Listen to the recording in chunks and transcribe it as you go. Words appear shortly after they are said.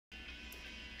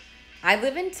I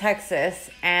live in Texas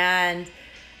and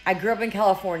I grew up in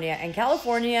California. And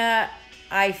California,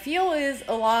 I feel, is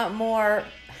a lot more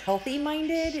healthy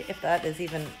minded, if that is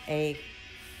even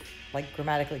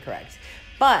grammatically correct.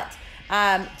 But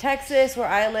Texas, where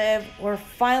I live, we're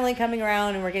finally coming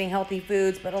around and we're getting healthy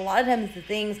foods. But a lot of times the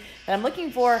things that I'm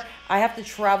looking for, I have to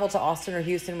travel to Austin or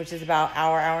Houston, which is about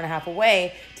hour and a half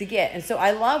away to get. And so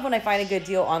I love when I find a good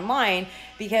deal online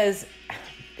because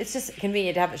it's just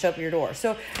convenient to have it show up at your door.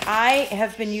 So I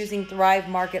have been using Thrive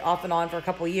Market off and on for a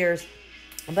couple of years.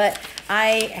 But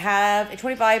I have a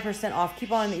 25% off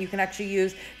coupon that you can actually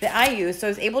use that I use. So I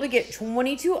was able to get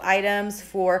 22 items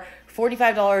for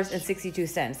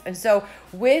 $45.62. And so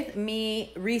with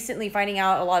me recently finding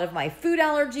out a lot of my food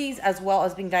allergies as well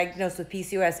as being diagnosed with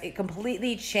PCOS, it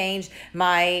completely changed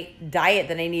my diet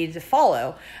that I needed to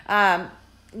follow.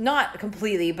 Not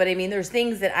completely, but I mean, there's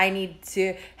things that I need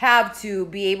to have to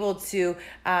be able to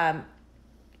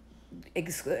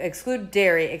exclude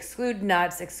dairy, exclude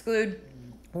nuts, exclude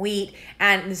wheat,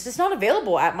 and it's just not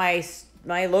available at my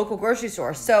local grocery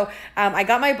store. So I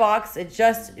got my box. It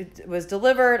was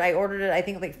delivered. I ordered it, I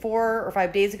think, like 4 or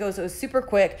 5 days ago. So it was super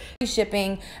quick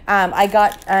shipping. I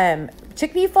got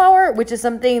chickpea flour, which is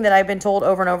something that I've been told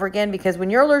over and over again, because when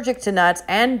you're allergic to nuts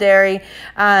and dairy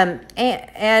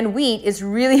and wheat, it's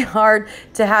really hard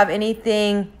to have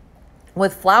anything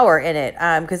with flour in it,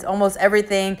 because almost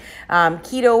everything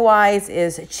keto wise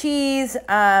is cheese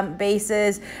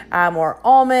bases or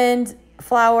almond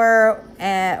flour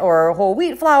or whole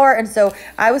wheat flour. And so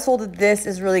I was told that this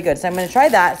is really good. So I'm going to try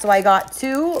that. So I got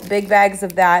 2 big bags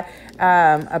of that,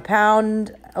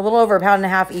 a little over 1.5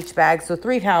 pounds each bag. So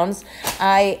 3 pounds.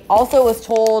 I also was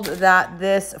told that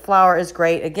this flour is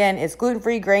great. Again, it's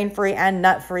gluten-free, grain-free, and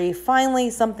nut-free. Finally,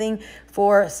 something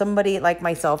for somebody like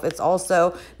myself. It's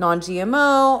also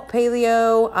non-GMO,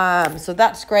 paleo. So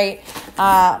that's great.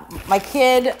 My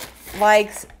kid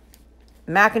likes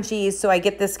mac and cheese, so I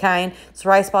get this kind. It's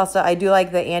rice pasta. I do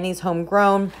like the Annie's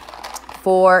homegrown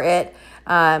for it.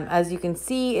 As you can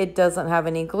see, it doesn't have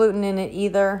any gluten in it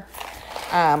either.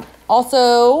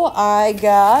 Also, I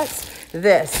got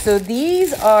this. So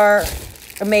these are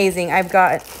amazing. I've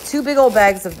got 2 big old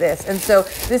bags of this. And so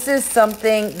this is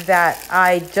something that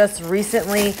I just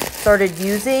recently started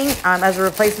using as a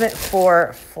replacement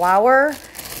for flour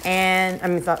and,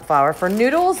 it's not flour, for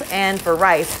noodles and for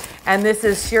rice. And this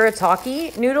is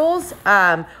shirataki noodles.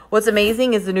 What's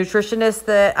amazing is the nutritionist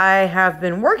that I have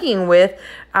been working with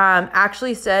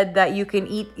actually said that you can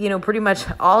eat, pretty much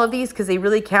all of these because they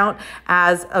really count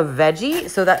as a veggie.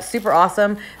 So that's super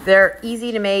awesome. They're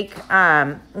easy to make.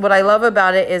 What I love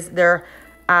about it is the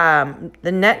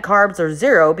net carbs are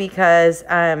 0 because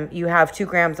you have 2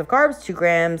 grams of carbs, 2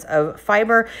 grams of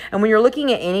fiber. And when you're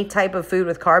looking at any type of food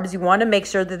with carbs, you want to make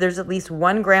sure that there's at least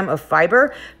 1 gram of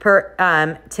fiber per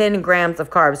 10 grams of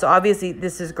carbs. So obviously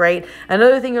this is great.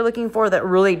 Another thing you're looking for that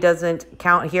really doesn't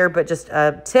count here, but just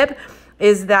a tip,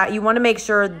 is that you want to make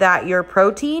sure that your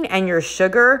protein and your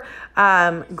sugar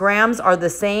grams are the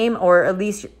same, or at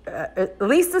least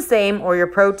the same, or your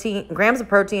grams of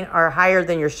protein are higher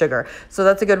than your sugar. So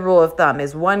that's a good rule of thumb,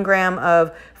 is 1 gram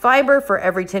of fiber for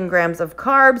every 10 grams of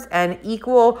carbs, and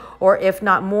equal, or if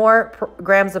not more,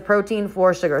 grams of protein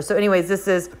for sugar. So anyways, this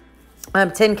is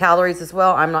 10 calories as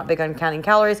well. I'm not big on counting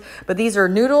calories, but these are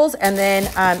noodles. And then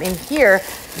in here,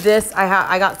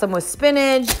 I got some with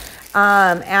spinach,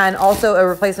 and also a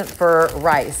replacement for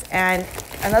rice. And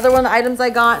another one of the items I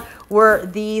got were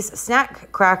these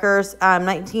snack crackers,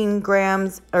 19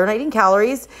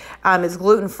 calories. It's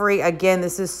gluten-free. Again,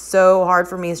 this is so hard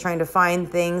for me, is trying to find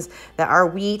things that are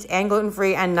wheat and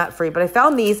gluten-free and nut-free. But I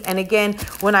found these. And again,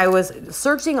 when I was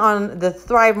searching on the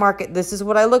Thrive Market, this is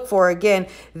what I look for. Again,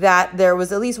 that there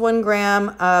was at least 1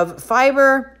 gram of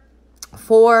fiber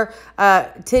for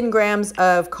 10 grams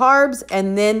of carbs,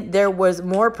 and then there was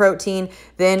more protein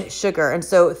than sugar. And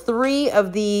so 3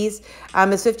 of these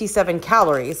is 57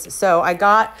 calories. So I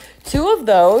got 2 of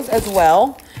those as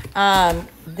well.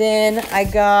 Then I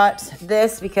got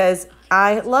this because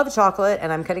I love chocolate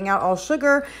and I'm cutting out all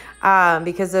sugar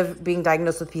because of being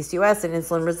diagnosed with PCOS and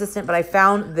insulin resistant. But I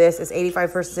found this is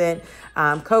 85%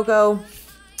 cocoa.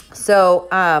 So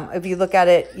if you look at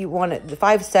it, you want it, the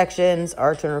 5 sections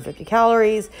are 250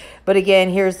 calories. But again,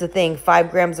 here's the thing, 5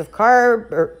 grams of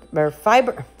fiber,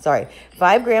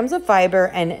 5 grams of fiber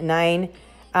and 9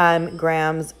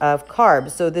 grams of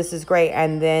carbs. So this is great.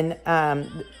 And then,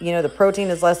 the protein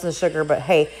is less than sugar, but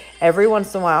hey, every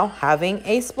once in a while, having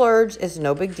a splurge is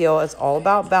no big deal. It's all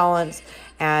about balance,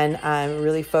 and I'm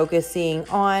really focusing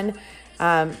on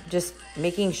just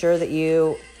making sure that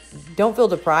you don't feel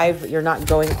deprived, but you're not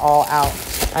going all out.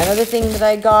 Another thing that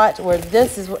I got, where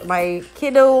this is what my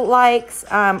kiddo likes.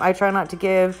 I try not to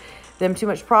give them too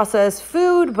much processed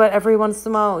food, but every once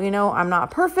in a while, you know, I'm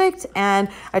not perfect, and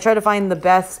I try to find the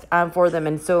best for them.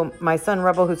 And so my son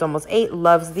Rebel, who's almost 8,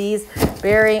 loves these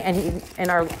berry, and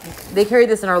they carry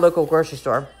this in our local grocery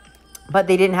store, but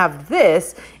they didn't have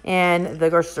this in the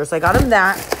grocery store, so I got him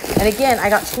that. And again, I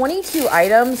got 22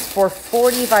 items for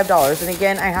 $45, and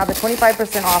again, I have a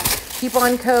 25% off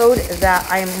coupon code that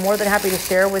I am more than happy to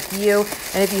share with you.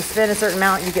 And if you spend a certain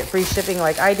amount, you get free shipping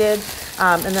like I did.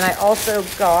 And then I also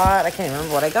got, I can't even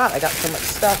remember what I got. I got so much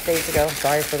stuff days ago.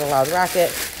 Sorry for the loud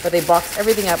racket, but they box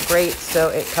everything up great, so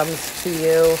it comes to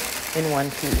you in one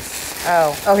piece.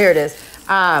 Oh, here it is.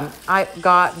 I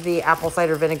got the apple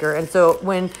cider vinegar. And so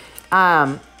when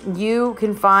you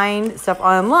can find stuff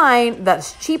online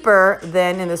that's cheaper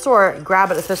than in the store,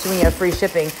 grab it, especially when you have free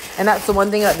shipping. And that's the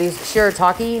one thing about these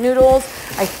shirataki noodles.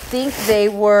 I think they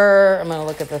were, I'm gonna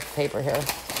look at the paper here.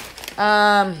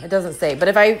 It doesn't say, but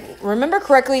if I remember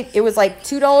correctly, it was like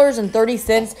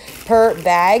 $2.30 per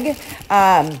bag.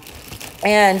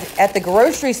 And at the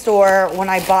grocery store, when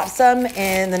I bought some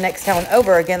in the next town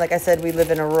over, again, like I said, we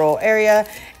live in a rural area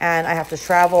and I have to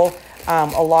travel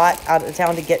a lot out of the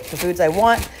town to get the foods I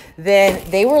want, then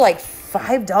they were like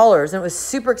 $5, and it was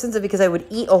super expensive because I would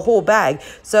eat a whole bag.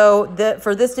 So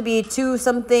for this to be $2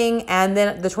 something and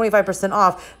then the 25%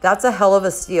 off, that's a hell of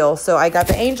a steal. So I got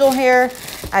the angel hair,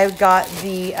 I've got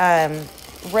the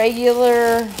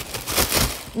regular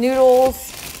noodles.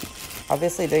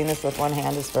 Obviously doing this with one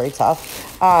hand is very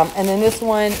tough. And then this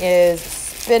one is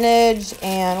spinach,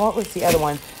 and what was the other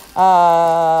one?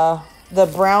 The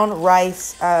brown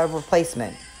rice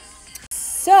replacement.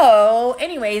 So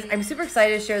anyways, I'm super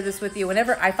excited to share this with you.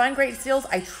 Whenever I find great steals,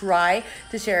 I try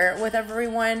to share it with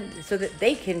everyone so that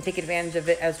they can take advantage of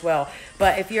it as well.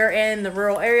 But if you're in the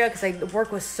rural area, because I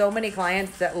work with so many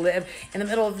clients that live in the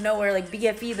middle of nowhere, like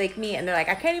BFE, like me, and they're like,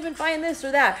 I can't even find this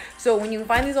or that. So when you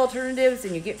find these alternatives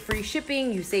and you get free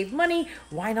shipping, you save money,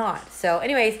 why not? So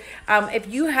anyways, if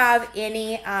you have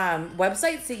any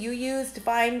websites that you use to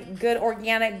find good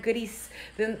organic goodies,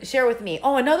 then share with me.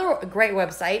 Oh, another great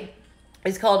website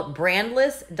is called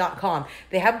brandless.com.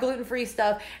 They have gluten-free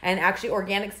stuff and actually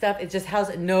organic stuff. It just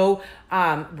has no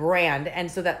brand.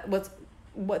 And so that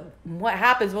what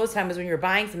happens most times is when you're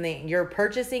buying something, you're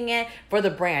purchasing it for the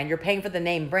brand. You're paying for the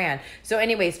name brand. So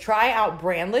anyways, try out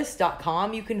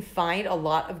brandless.com. You can find a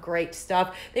lot of great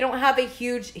stuff. They don't have a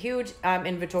huge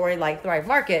inventory like Thrive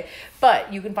Market,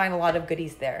 but you can find a lot of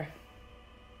goodies there.